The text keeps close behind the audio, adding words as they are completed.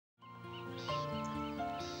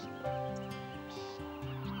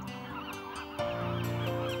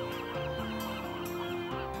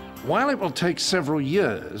While it will take several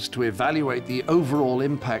years to evaluate the overall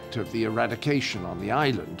impact of the eradication on the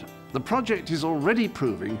island, the project is already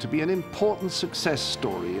proving to be an important success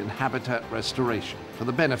story in habitat restoration for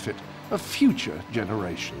the benefit of future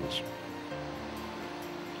generations.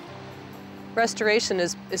 Restoration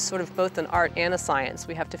is sort of both an art and a science.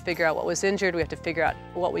 We have to figure out what was injured, we have to figure out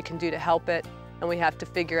what we can do to help it, and we have to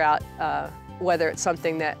figure out whether it's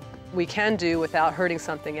something that we can do without hurting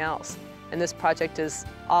something else. And this project is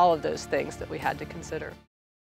all of those things that we had to consider.